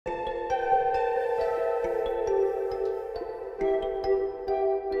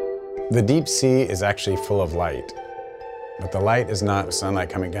The deep sea is actually full of light, but the light is not sunlight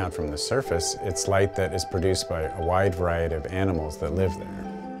coming down from the surface. It's light that is produced by a wide variety of animals that live there.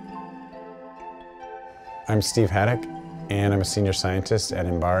 I'm Steve Haddock, and I'm a senior scientist at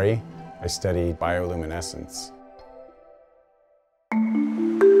MBARI. I study bioluminescence.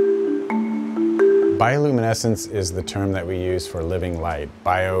 Bioluminescence is the term that we use for living light.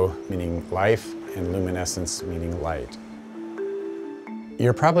 Bio meaning life, and luminescence meaning light.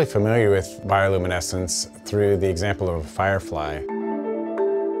 You're probably familiar with bioluminescence through the example of a firefly.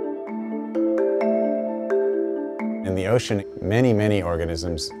 In the ocean, many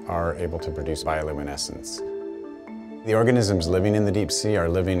organisms are able to produce bioluminescence. The organisms living in the deep sea are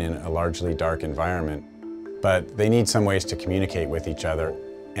living in a largely dark environment, but they need some ways to communicate with each other.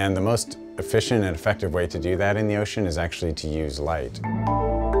 And the most efficient and effective way to do that in the ocean is actually to use light.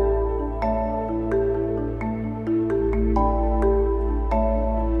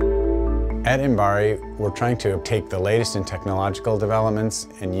 At MBARI, we're trying to take the latest in technological developments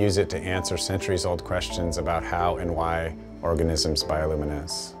and use it to answer centuries-old questions about how and why organisms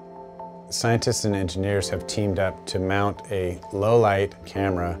bioluminesce. Scientists and engineers have teamed up to mount a low-light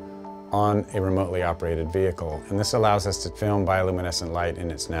camera on a remotely operated vehicle, and this allows us to film bioluminescent light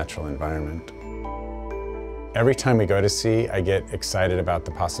in its natural environment. Every time we go to sea, I get excited about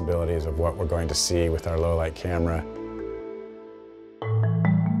the possibilities of what we're going to see with our low-light camera.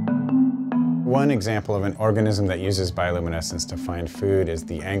 One example of an organism that uses bioluminescence to find food is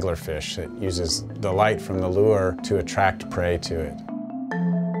the anglerfish. It uses the light from the lure to attract prey to it.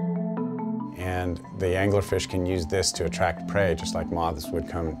 And the anglerfish can use this to attract prey, just like moths would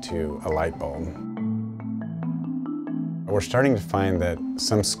come to a light bulb. We're starting to find that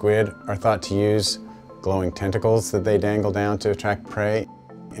some squid are thought to use glowing tentacles that they dangle down to attract prey.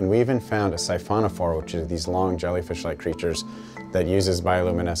 And we even found a siphonophore, which is these long jellyfish-like creatures that uses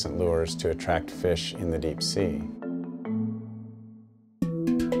bioluminescent lures to attract fish in the deep sea.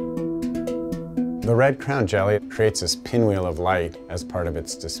 The red-crowned jelly creates this pinwheel of light as part of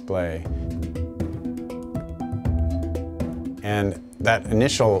its display. And that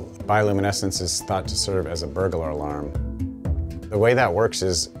initial bioluminescence is thought to serve as a burglar alarm. The way that works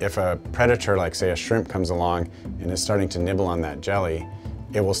is if a predator, like say a shrimp, comes along and is starting to nibble on that jelly,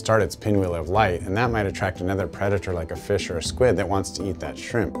 it will start its pinwheel of light, and that might attract another predator like a fish or a squid that wants to eat that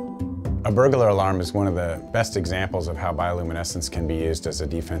shrimp. A burglar alarm is one of the best examples of how bioluminescence can be used as a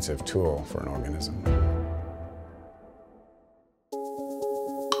defensive tool for an organism.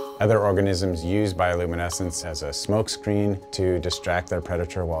 Other organisms use bioluminescence as a smokescreen to distract their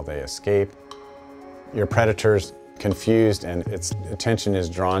predator while they escape. Your predator's confused and its attention is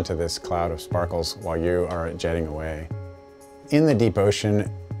drawn to this cloud of sparkles while you are jetting away. In the deep ocean,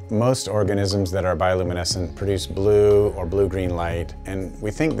 most organisms that are bioluminescent produce blue or blue-green light, and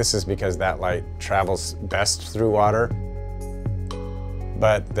we think this is because that light travels best through water.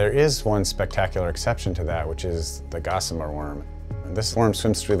 But there is one spectacular exception to that, which is the gossamer worm. This worm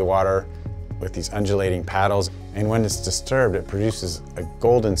swims through the water with these undulating paddles, and when it's disturbed, it produces a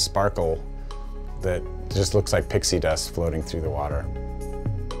golden sparkle that just looks like pixie dust floating through the water.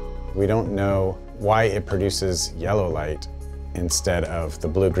 We don't know why it produces yellow light instead of the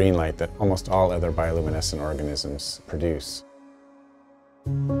blue-green light that almost all other bioluminescent organisms produce.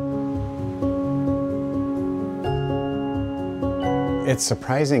 It's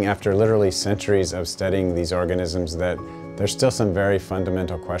surprising after literally centuries of studying these organisms that there's still some very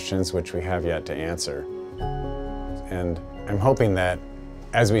fundamental questions which we have yet to answer. And I'm hoping that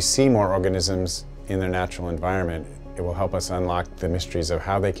as we see more organisms in their natural environment, it will help us unlock the mysteries of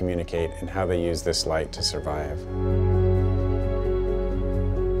how they communicate and how they use this light to survive.